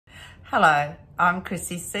Hello, I'm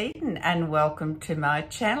Chrissy Seaton and welcome to my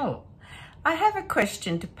channel. I have a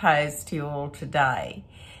question to pose to you all today.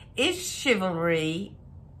 Is chivalry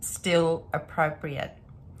still appropriate?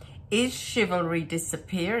 Is chivalry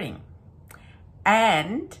disappearing?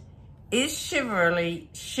 And is chivalry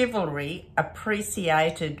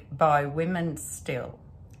appreciated by women still?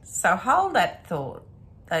 So hold that thought,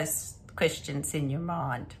 those questions in your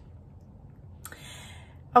mind.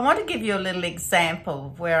 I want to give you a little example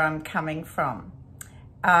of where I'm coming from.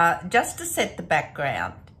 Just to set the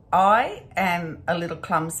background, I am a little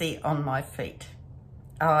clumsy on my feet.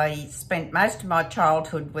 I spent most of my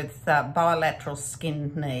childhood with bilateral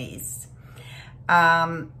skinned knees.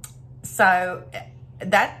 So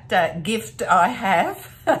that gift I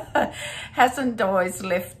have hasn't always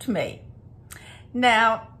left me.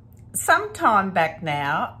 Now, some time back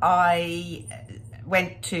now, I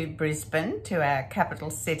went to Brisbane, to our capital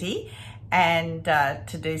city, and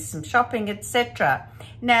to do some shopping, etc.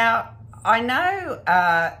 Now, I know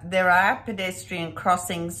there are pedestrian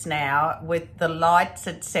crossings now with the lights,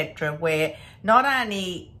 etc., where not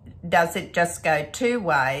only does it just go two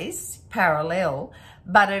ways, parallel,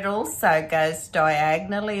 but it also goes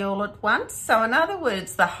diagonally all at once. So in other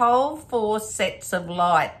words, the whole four sets of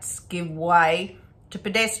lights give way to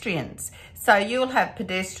pedestrians. So you'll have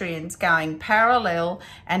pedestrians going parallel,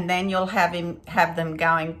 and then you'll have them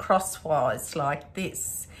going crosswise like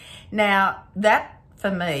this. Now that for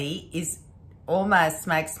me is almost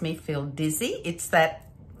makes me feel dizzy. It's that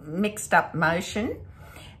mixed up motion.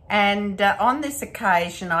 And on this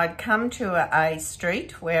occasion, I'd come to a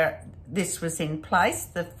street where this was in place.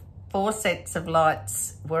 The four sets of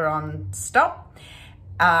lights were on stop,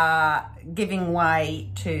 giving way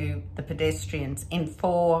to the pedestrians in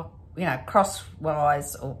four,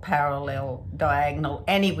 crosswise or parallel, diagonal,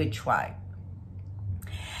 any which way.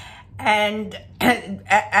 And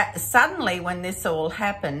suddenly when this all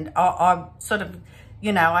happened, I sort of,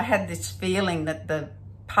 I had this feeling that the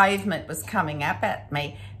pavement was coming up at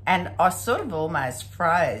me, and I sort of almost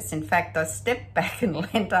froze. In fact, I stepped back and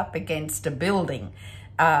leant up against a building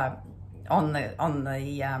on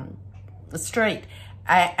the street.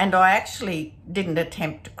 And I actually didn't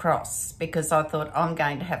attempt to cross because I thought I'm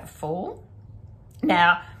going to have a fall.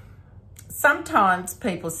 Now, sometimes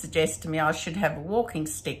people suggest to me I should have a walking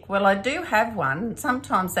stick. Well, I do have one, and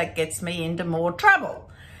sometimes that gets me into more trouble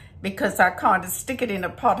because I kind of stick it in a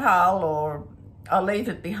pothole or I leave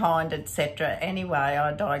it behind, etc. Anyway,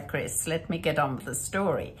 I digress. Let me get on with the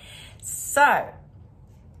story. So,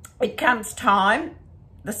 it comes time,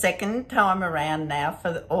 the second time around now,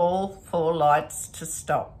 for all four lights to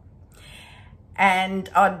stop. And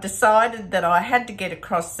I decided that I had to get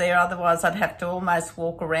across there, otherwise I'd have to almost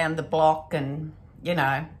walk around the block, and, it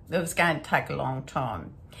was going to take a long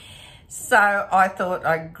time. So I thought,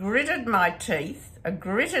 I gritted my teeth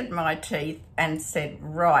and said,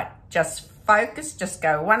 right, just focus, just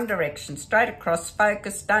go one direction, straight across,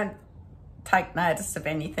 focus, don't take notice of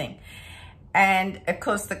anything. And of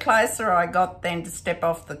course, the closer I got then to step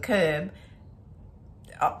off the curb,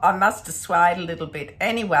 I must have swayed a little bit.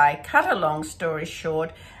 Anyway, cut a long story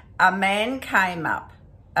short, a man came up,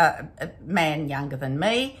 a man younger than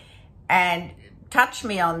me, and touched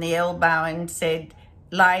me on the elbow and said,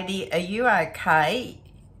 "Lady, are you okay?"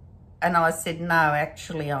 And I said, "No,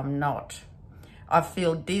 actually I'm not. I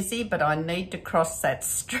feel dizzy, but I need to cross that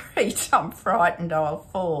street. I'm frightened I'll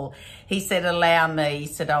fall." He said, "Allow me." He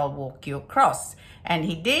said, "I'll walk you across." And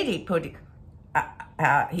he did. He put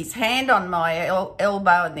his hand on my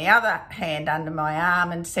elbow and the other hand under my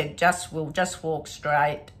arm and said, we'll just walk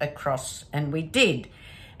straight across. And we did.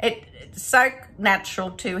 It's so natural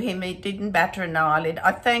to him. He didn't batter an eyelid.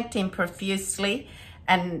 I thanked him profusely,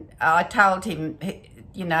 and I told him,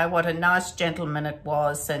 what a nice gentleman it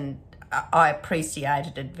was, and I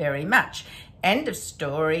appreciated it very much. End of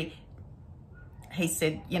story. He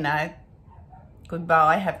said,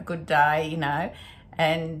 goodbye, have a good day,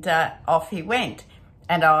 and off he went.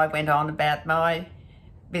 And I went on about my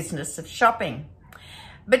business of shopping.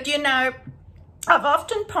 But, I've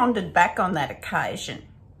often pondered back on that occasion.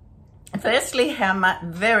 Firstly, how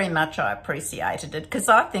very much I appreciated it, because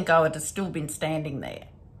I think I would have still been standing there.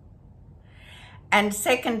 And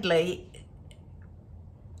secondly,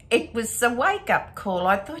 it was a wake-up call.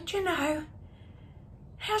 I thought,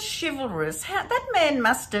 how chivalrous. That man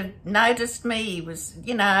must have noticed me. He was,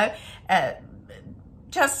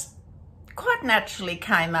 just quite naturally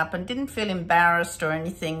came up and didn't feel embarrassed or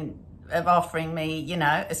anything of offering me,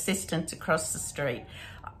 assistance across the street.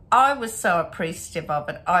 I was so appreciative of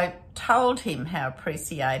it. I told him how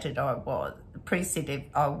appreciative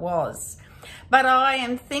I was. But I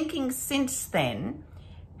am thinking since then,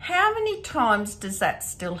 How many times does that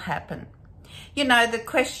still happen? You know, the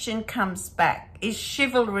question comes back, is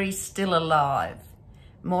chivalry still alive?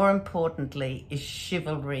 More importantly, is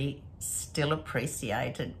chivalry still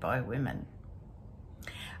appreciated by women?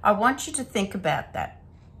 I want you to think about that.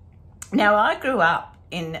 Now, I grew up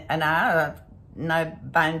in no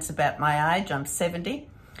bones about my age, I'm 70.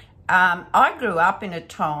 I grew up in a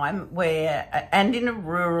time where, and in a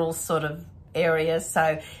rural sort of area,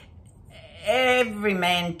 so every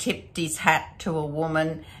man tipped his hat to a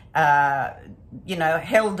woman, you know,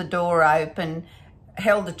 held the door open,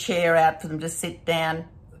 held the chair out for them to sit down.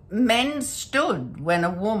 Men stood when a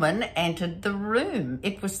woman entered the room.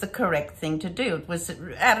 It was the correct thing to do. It was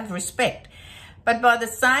out of respect. But by the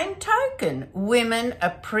same token, women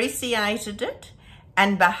appreciated it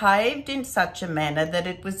and behaved in such a manner that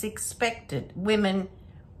it was expected. Women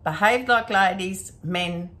behaved like ladies,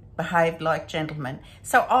 men behaved like gentlemen.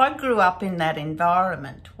 So I grew up in that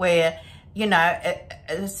environment where, you know,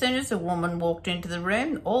 as soon as a woman walked into the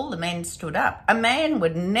room, all the men stood up. A man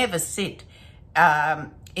would never sit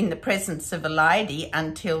in the presence of a lady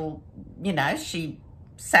until, you know, she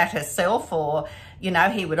sat herself, or, you know,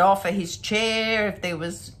 he would offer his chair if there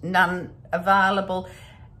was none available.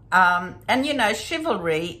 And, you know,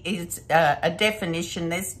 chivalry is a definition.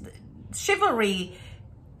 There's chivalry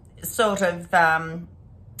sort of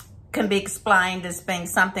can be explained as being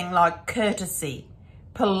something like courtesy,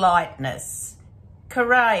 politeness,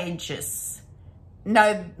 courageous,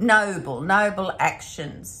 noble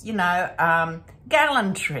actions, you know,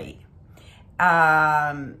 gallantry,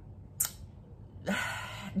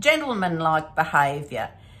 gentlemanlike behaviour,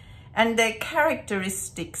 and their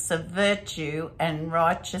characteristics of virtue and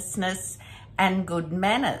righteousness and good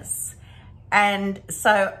manners. And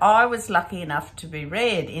so I was lucky enough to be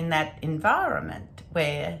reared in that environment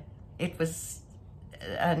where it was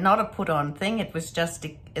not a put-on thing, it was just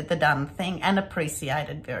the done thing, and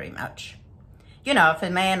appreciated very much. You know, if a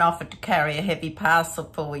man offered to carry a heavy parcel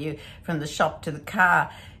for you from the shop to the car,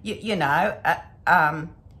 you know,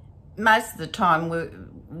 most of the time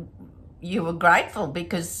you were grateful,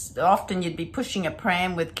 because often you'd be pushing a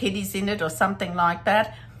pram with kiddies in it or something like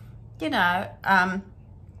that. You know,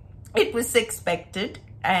 it was expected,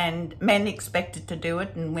 and men expected to do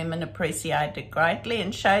it, and women appreciated it greatly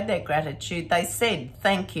and showed their gratitude. They said,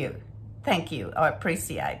 thank you, I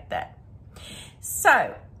appreciate that.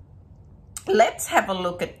 So let's have a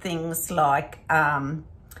look at things like, also,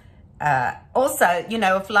 you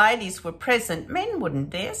know, if ladies were present, men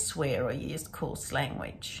wouldn't dare swear or use coarse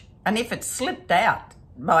language. And if it slipped out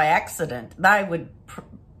by accident, they would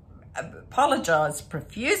apologise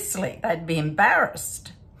profusely. They'd be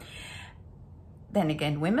embarrassed. Then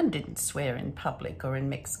again, women didn't swear in public or in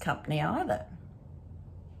mixed company either.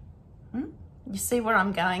 You see where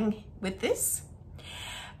I'm going with this?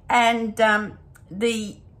 And so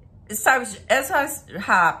as I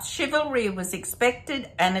harped, chivalry was expected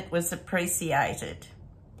and it was appreciated.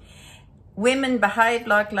 Women behaved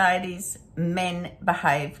like ladies, men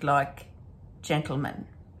behaved like gentlemen.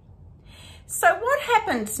 So what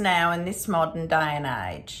happens now in this modern day and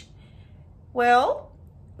age? Well,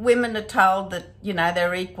 women are told that, you know,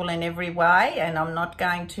 they're equal in every way, and I'm not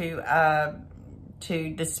going to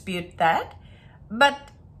dispute that.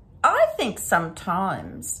 But I think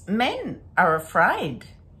sometimes men are afraid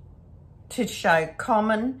to show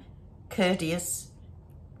common, courteous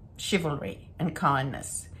chivalry and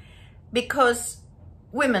kindness, because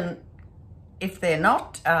women, if they're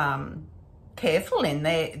not careful in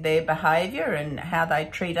their behaviour and how they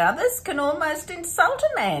treat others, can almost insult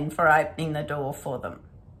a man for opening the door for them,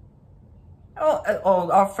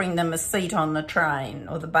 or offering them a seat on the train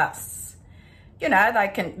or the bus. You know,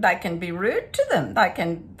 they can be rude to them. They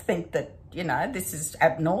can think that, you know, this is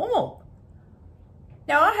abnormal.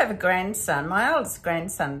 Now, I have a grandson. My oldest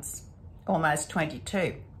grandson's almost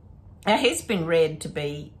 22. Now, he's been reared to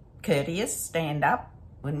be courteous, stand up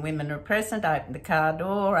when women are present, open the car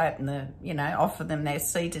door, open the, you know, offer them their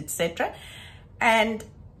seat, etc. And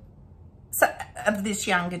so, of this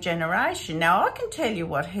younger generation. Now, I can tell you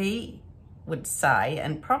what he would say,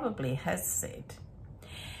 and probably has said.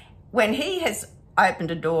 When he has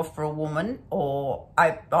opened a door for a woman or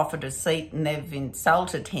offered a seat and they've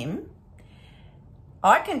insulted him,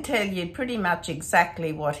 I can tell you pretty much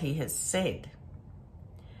exactly what he has said.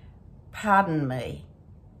 Pardon me,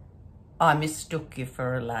 I mistook you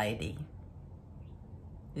for a lady.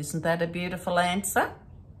 Isn't that a beautiful answer?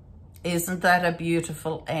 Isn't that a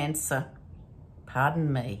beautiful answer?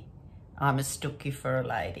 Pardon me, I mistook you for a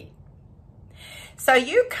lady. So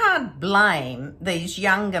you can't blame these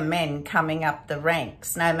younger men coming up the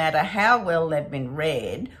ranks, no matter how well they've been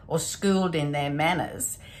reared or schooled in their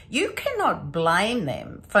manners. You cannot blame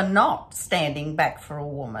them for not standing back for a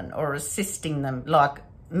woman or assisting them like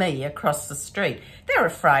me across the street. They're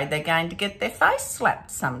afraid they're going to get their face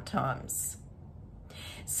slapped sometimes.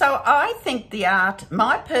 So I think the art,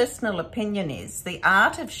 my personal opinion is, the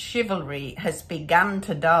art of chivalry has begun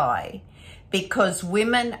to die because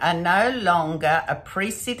women are no longer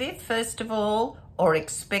appreciative, first of all, or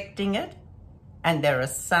expecting it, and there are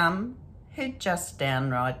some who just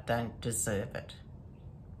downright don't deserve it.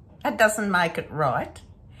 That doesn't make it right,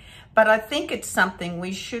 but I think it's something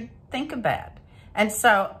we should think about. And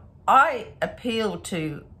so I appeal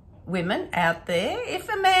to women out there, if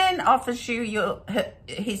a man offers you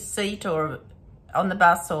his seat or on the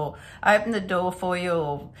bus or open the door for you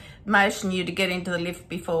or motion you to get into the lift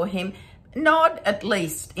before him, nod at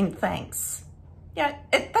least in thanks. Yeah,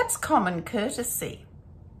 that's common courtesy.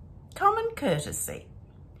 Common courtesy.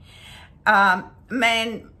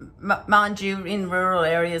 Men, mind you, in rural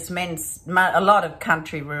areas, a lot of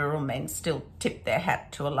country rural men still tip their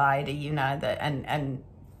hat to a lady, you know, and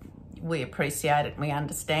we appreciate it and we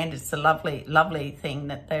understand it's a lovely, lovely thing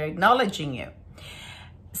that they're acknowledging you.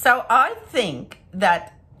 So I think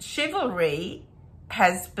that chivalry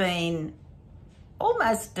has been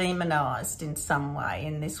almost demonised in some way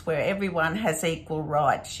in this, where everyone has equal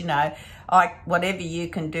rights. You know, whatever you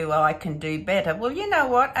can do, I can do better. Well, you know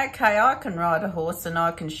what? Okay, I can ride a horse and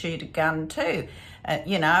I can shoot a gun too.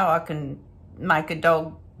 You know, I can make a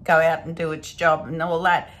dog go out and do its job and all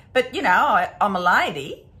that. But, you know, I'm a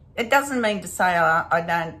lady. It doesn't mean to say I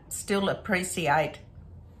don't still appreciate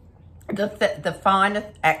the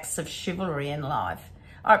finer acts of chivalry in life.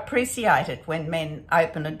 I appreciate it when men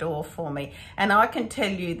open a door for me. And I can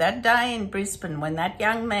tell you that day in Brisbane when that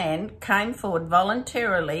young man came forward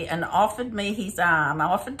voluntarily and offered me his arm,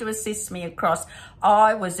 offered to assist me across,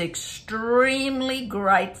 I was extremely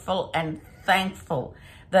grateful and thankful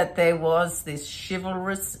that there was this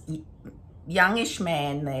chivalrous youngish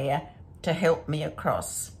man there to help me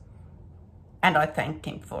across. And I thanked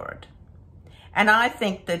him for it. And I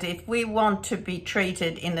think that if we want to be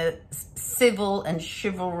treated in a civil and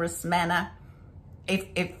chivalrous manner, if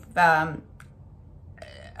a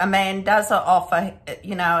man does offer,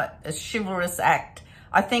 you know, a chivalrous act,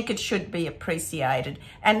 I think it should be appreciated.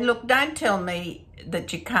 And look, don't tell me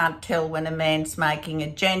that you can't tell when a man's making a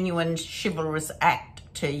genuine chivalrous act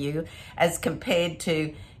to you as compared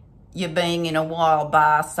to you being in a wild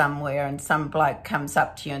bar somewhere and some bloke comes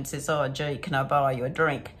up to you and says, oh, gee, can I buy you a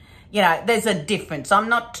drink? You know, there's a difference. I'm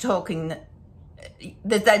not talking,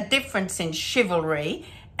 there's a difference in chivalry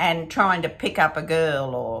and trying to pick up a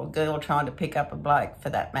girl, or a girl trying to pick up a bloke for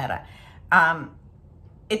that matter.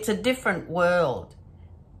 It's a different world.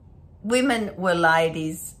 Women were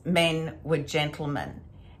ladies, men were gentlemen.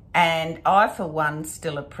 And I, for one,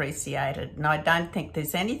 still appreciate it. And I don't think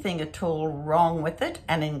there's anything at all wrong with it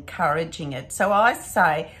and encouraging it. So I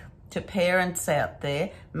say to parents out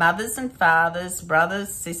there, mothers and fathers,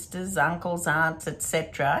 brothers, sisters, uncles, aunts,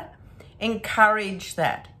 etc., encourage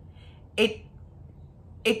that. It's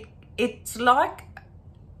like,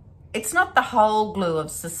 it's not the whole glue of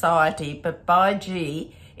society, but by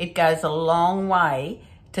gee, it goes a long way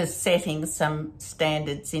to setting some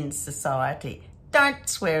standards in society. Don't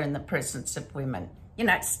swear in the presence of women. You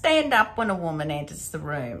know, stand up when a woman enters the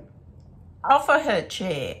room. Offer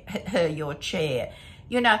her your chair.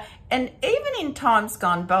 You know, and even in times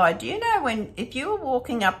gone by, do you know if you were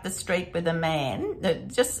walking up the street with a man,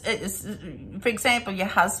 for example, your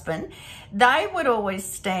husband, they would always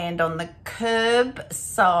stand on the curb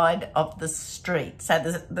side of the street. So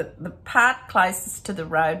the part closest to the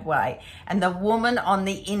roadway and the woman on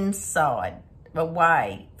the inside,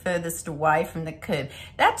 furthest away from the curb.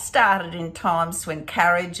 That started in times when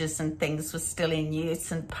carriages and things were still in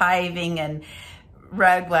use and paving and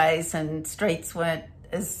roadways and streets weren't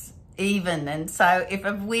as even, and so if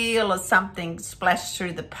a wheel or something splashed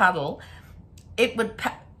through the puddle, it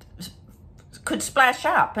could splash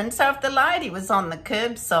up. And so if the lady was on the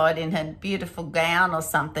curbside in her beautiful gown or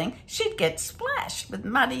something, she'd get splashed with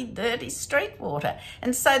muddy, dirty street water.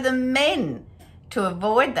 And so the men, to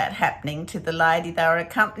avoid that happening to the lady they were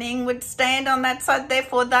accompanying, would stand on that side,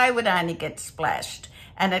 therefore they would only get splashed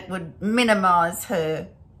and it would minimise her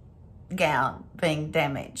gown being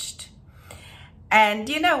damaged. And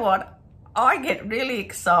you know what? I get really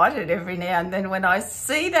excited every now and then when I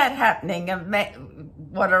see that happening,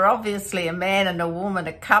 what are obviously a man and a woman,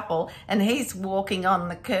 a couple, and he's walking on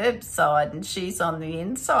the curbside and she's on the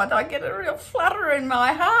inside. I get a real flutter in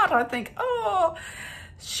my heart. I think, oh,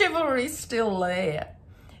 Chivalry's still there.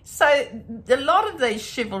 So a lot of these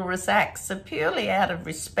chivalrous acts are purely out of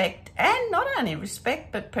respect, and not only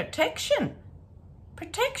respect, but protection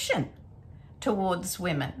towards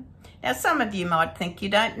women. Now, some of you might think you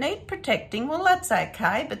don't need protecting. Well, that's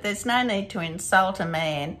okay, but there's no need to insult a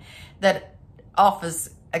man that offers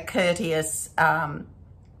a courteous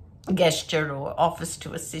gesture or offers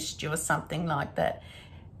to assist you or something like that.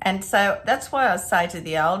 And so that's why I say to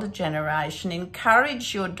the older generation,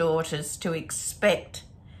 encourage your daughters to expect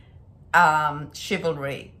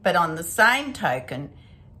chivalry, but on the same token,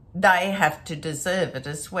 they have to deserve it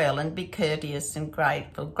as well, and be courteous and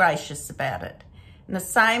gracious about it. And the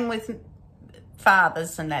same with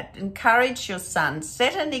fathers and that. Encourage your son.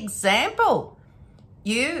 Set an example.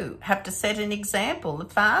 You have to set an example. The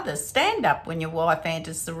father, stand up when your wife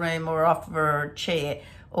enters the room, or offer her a chair,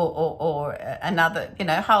 or another,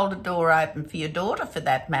 hold a door open for your daughter for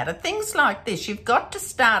that matter. Things like this. You've got to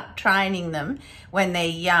start training them when they're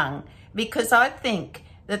young, because I think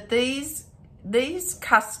that these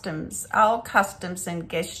customs, old customs and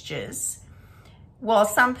gestures, while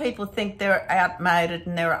some people think they're outmoded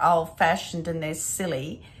and they're old-fashioned and they're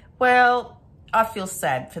silly, well, I feel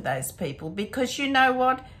sad for those people, because you know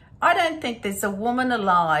what? I don't think there's a woman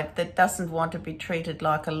alive that doesn't want to be treated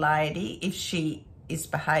like a lady if she is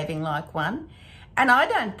behaving like one. And I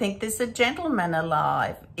don't think there's a gentleman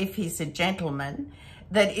alive, if he's a gentleman,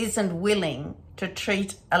 that isn't willing to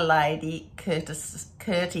treat a lady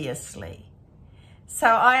courteously. So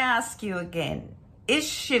I ask you again, is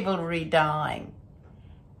chivalry dying?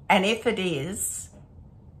 And if it is,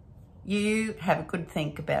 you have a good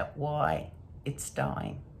think about why it's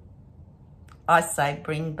dying. I say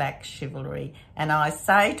bring back chivalry. And I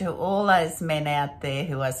say to all those men out there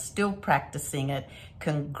who are still practicing it,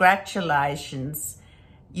 congratulations.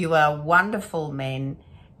 You are wonderful men,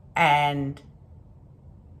 and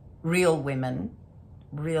real women,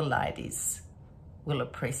 real ladies will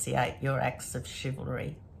appreciate your acts of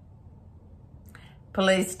chivalry.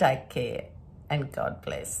 Please take care, and God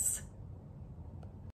bless.